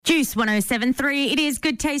Juice 107.3. It is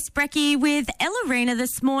Good Taste Brekkie with Ellarina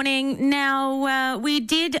this morning. Now, we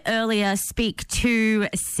did earlier speak to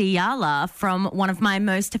Ciala from one of my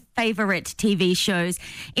most favourite TV shows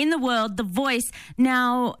in the world, The Voice.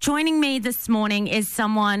 Now, joining me this morning is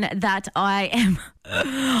someone that I'm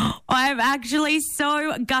actually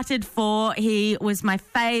so gutted for. He was my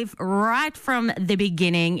fave right from the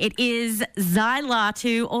beginning. It is Zai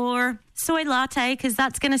Latu, or Soy Latte, because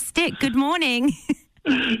that's going to stick. Good morning.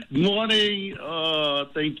 Morning.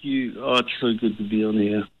 Thank you. It's so good to be on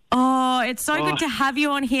here. Oh, it's so good to have you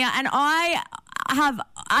on here. And I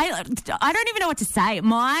don't even know what to say.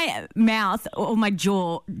 My mouth or my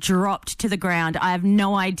jaw dropped to the ground. I have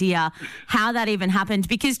no idea how that even happened,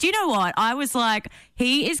 because do you know what? I was like,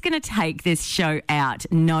 he is going to take this show out,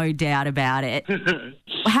 no doubt about it.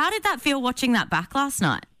 How did that feel watching that back last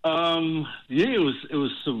night? Yeah, it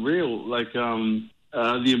was surreal. Like,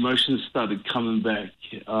 the emotions started coming back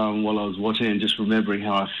while I was watching and just remembering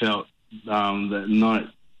how I felt that night.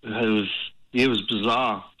 It was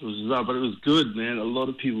bizarre. It was bizarre, but it was good, man. A lot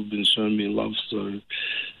of people have been showing me love, so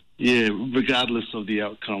yeah, regardless of the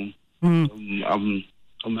outcome, I'm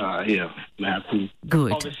happy.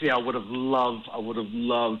 Good. Obviously, I would have loved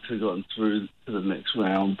to gotten through to the next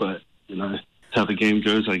round, but you know, that's how the game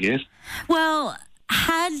goes, I guess. Well,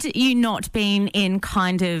 had you not been in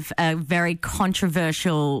kind of a very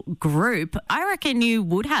controversial group, I reckon you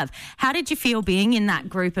would have. How did you feel being in that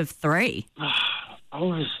group of three?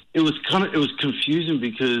 It was confusing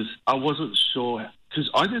because I wasn't sure, because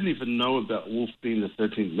I didn't even know about Wolf being the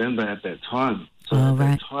 13th member at that time. So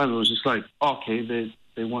that time it was just like, okay,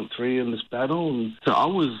 they want three in this battle. And so I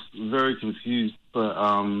was very confused, but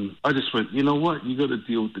I just went, you know what, you got to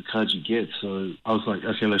deal with the cards you get. So I was like,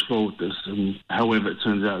 okay, let's roll with this. And however it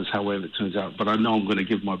turns out is however it turns out. But I know I'm going to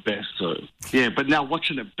give my best. So, yeah, but now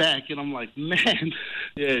watching it back, and I'm like, man,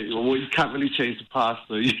 yeah, well, you can't really change the past,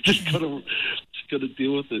 so you just got to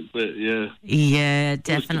deal with it. But, yeah. Yeah,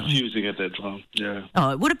 definitely. It was confusing at that time, yeah.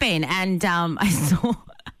 Oh, it would have been. And I saw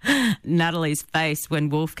Natalie's face when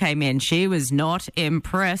Wolf came in. She was not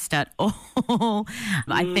impressed at all.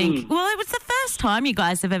 I think, well, it was the first time you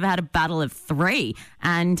guys have ever had a battle of three.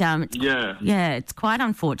 And it's quite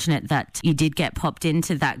unfortunate that you did get popped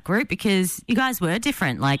into that group, because you guys were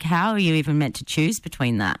different. Like, how are you even meant to choose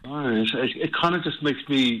between that? Oh, it kind of just makes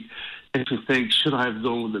me think, should I have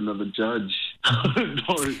gone with another judge?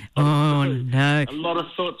 No. A lot of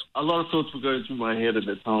thoughts were going through my head at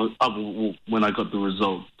that time. When I got the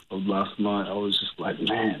result of last night, I was just like,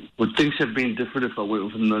 man, would things have been different if I went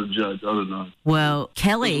with another judge? I don't know. Well,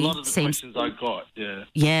 Kelly a lot of the seems... questions I got, yeah.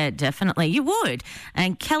 Yeah, definitely. You would.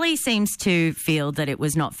 And Kelly seems to feel that it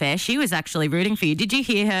was not fair. She was actually rooting for you. Did you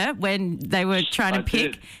hear her when they were trying to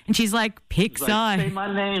pick? Did. And she's like, pick Zai. Say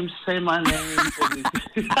my name.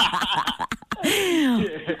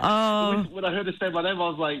 Yeah. Oh. When I heard her say my name, I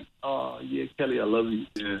was like, oh, yeah, Kelly, I love you.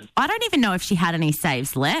 Yeah. I don't even know if she had any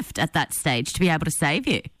saves left at that stage to be able to save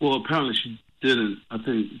you. Well, apparently she didn't. I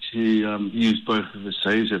think she used both of her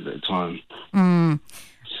saves at that time.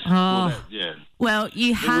 Well,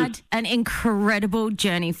 you had an incredible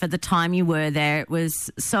journey for the time you were there. It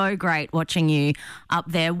was so great watching you up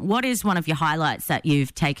there. What is one of your highlights that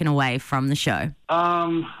you've taken away from the show?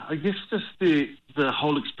 I guess just the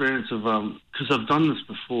whole experience of, because I've done this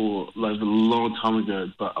before, like a long time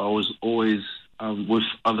ago, but I was always with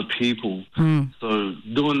other people. So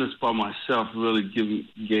doing this by myself really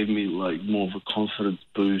gave me like more of a confidence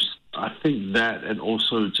boost. I think that, and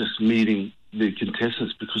also just meeting the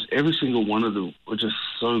contestants, because every single one of them were just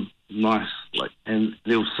so nice, like, and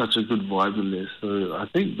there was such a good vibe in there. So I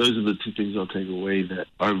think those are the two things I'll take away that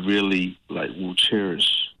I really will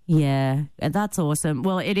cherish. Yeah, that's awesome.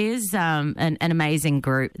 Well, it is an amazing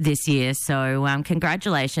group this year, so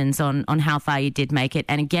congratulations on how far you did make it.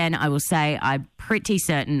 And again, I will say I'm pretty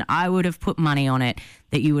certain I would have put money on it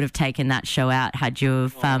that you would have taken that show out had you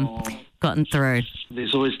have gotten through.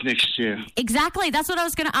 There's always next year. Exactly. That's what I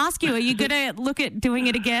was going to ask you. Are you going to look at doing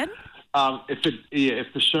it again? If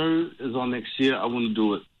the show is on next year, I want to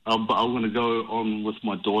do it. But I want to go on with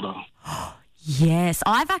my daughter. Yes,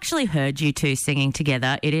 I've actually heard you two singing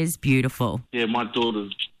together. It is beautiful. Yeah, my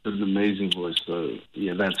daughter's got an amazing voice, so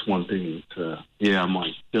yeah, that's one thing. I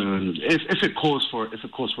might do if it calls for it.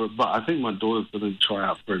 But I think my daughter's going to try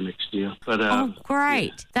out for it next year. But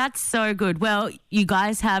great! Yeah. That's so good. Well, you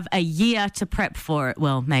guys have a year to prep for it.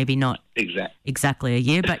 Well, maybe not exactly a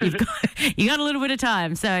year, but you got a little bit of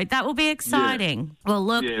time, so that will be exciting. Yeah. Well,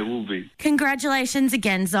 look, yeah, it will be. Congratulations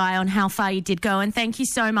again, Zai, on how far you did go, and thank you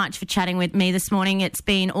so much for chatting with me this morning. It's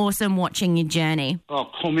been awesome watching your journey. Oh,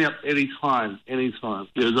 call me up anytime.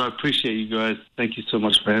 Yes, I appreciate you guys. Thank you so much. so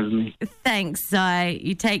much for having me. Thanks, Zai.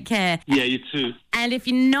 You take care. Yeah, you too. And if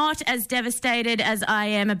you're not as devastated as I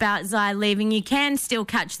am about Zai leaving, you can still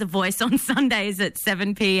catch The Voice on Sundays at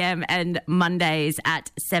 7 p.m. and Mondays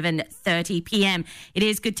at 7:30 p.m. It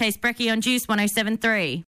is Good Taste Brekkie on Juice 107.3.